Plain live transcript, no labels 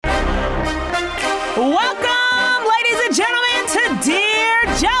Welcome, ladies and gentlemen, to Dear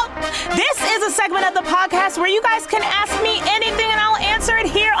Joe. This is a segment of the podcast where you guys can ask me anything and I'll answer it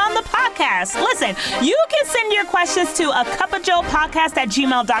here on the podcast. Listen, you can send your questions to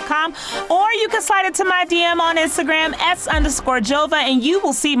acupofjoepodcast@gmail.com, or you can slide it to my DM on Instagram, @s_Jova, and you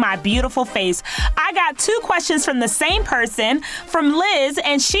will see my beautiful face. I got 2 questions from the same person, from Liz,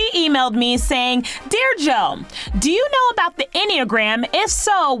 and she emailed me saying, Dear Joe, do you know about the Enneagram? If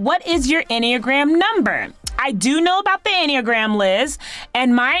so, what is your Enneagram number? I do know about the Enneagram, Liz,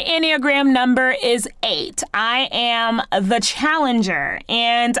 and my Enneagram number is 8. I am the challenger,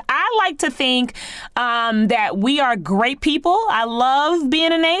 and I like to think that we are great people. I love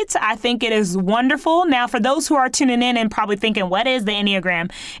being an 8. I think it is wonderful. Now, for those who are tuning in and probably thinking, what is the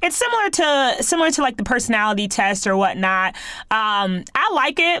Enneagram? It's similar to like the personality test or whatnot. I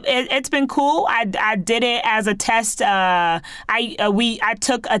like it. It's been cool. I did it as a test. I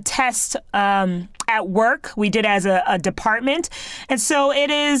took a test at work. We did as a department. And so it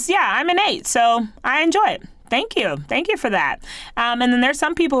is, I'm an 8. So I enjoy it. Thank you. Thank you for that. And then there's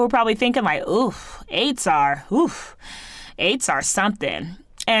some people who are probably thinking like, 8s are something.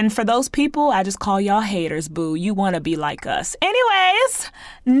 And for those people, I just call y'all haters, boo. You want to be like us. Anyways,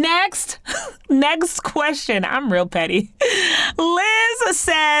 next question. I'm real petty. Liz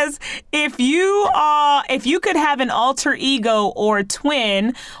says, if you could have an alter ego or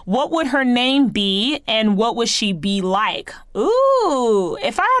twin, what would her name be and what would she be like? Ooh,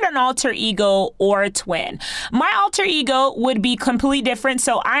 if I had an alter ego or a twin, my alter ego would be completely different.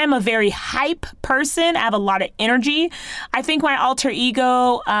 So I am a very hype person. I have a lot of energy. I think my alter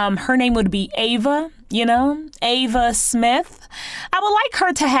ego, her name would be Ava, Ava Smith. I would like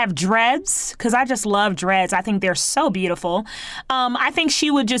her to have dreads because I just love dreads. I think they're so beautiful. I think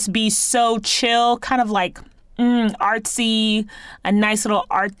she would just be so chill, kind of like artsy, a nice little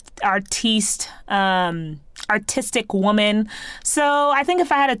artistic woman. So I think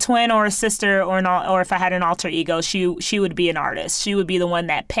if I had a twin or a sister or if I had an alter ego, she would be an artist. She would be the one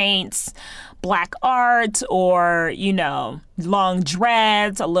that paints black art or, long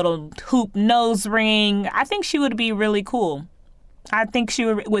dreads, a little hoop nose ring. I think she would be really cool. I think she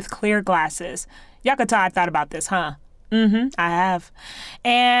would, with clear glasses. Y'all could tell I thought about this, huh? I have.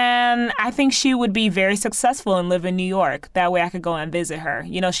 And I think she would be very successful and live in New York. That way I could go and visit her.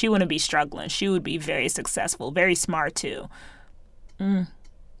 She wouldn't be struggling. She would be very successful, very smart too.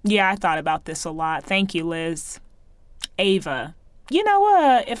 Yeah, I thought about this a lot. Thank you, Liz. Ava. You know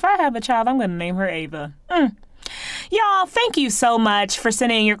what? If I have a child, I'm going to name her Ava. Y'all, thank you so much for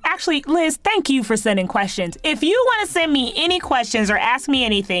sending Liz, thank you for sending questions. If you want to send me any questions or ask me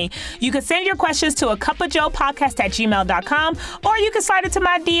anything, you can send your questions to acupofjoepodcast@gmail.com, or you can slide it to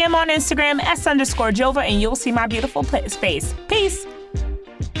my DM on Instagram, @s_Jova, and you'll see my beautiful face. Peace.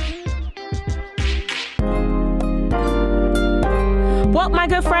 Well, my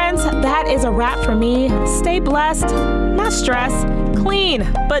good friends, that is a wrap for me. Stay blessed, not stressed, clean,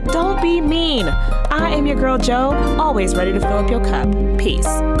 but don't be mean. I am your girl, Jo, always ready to fill up your cup. Peace.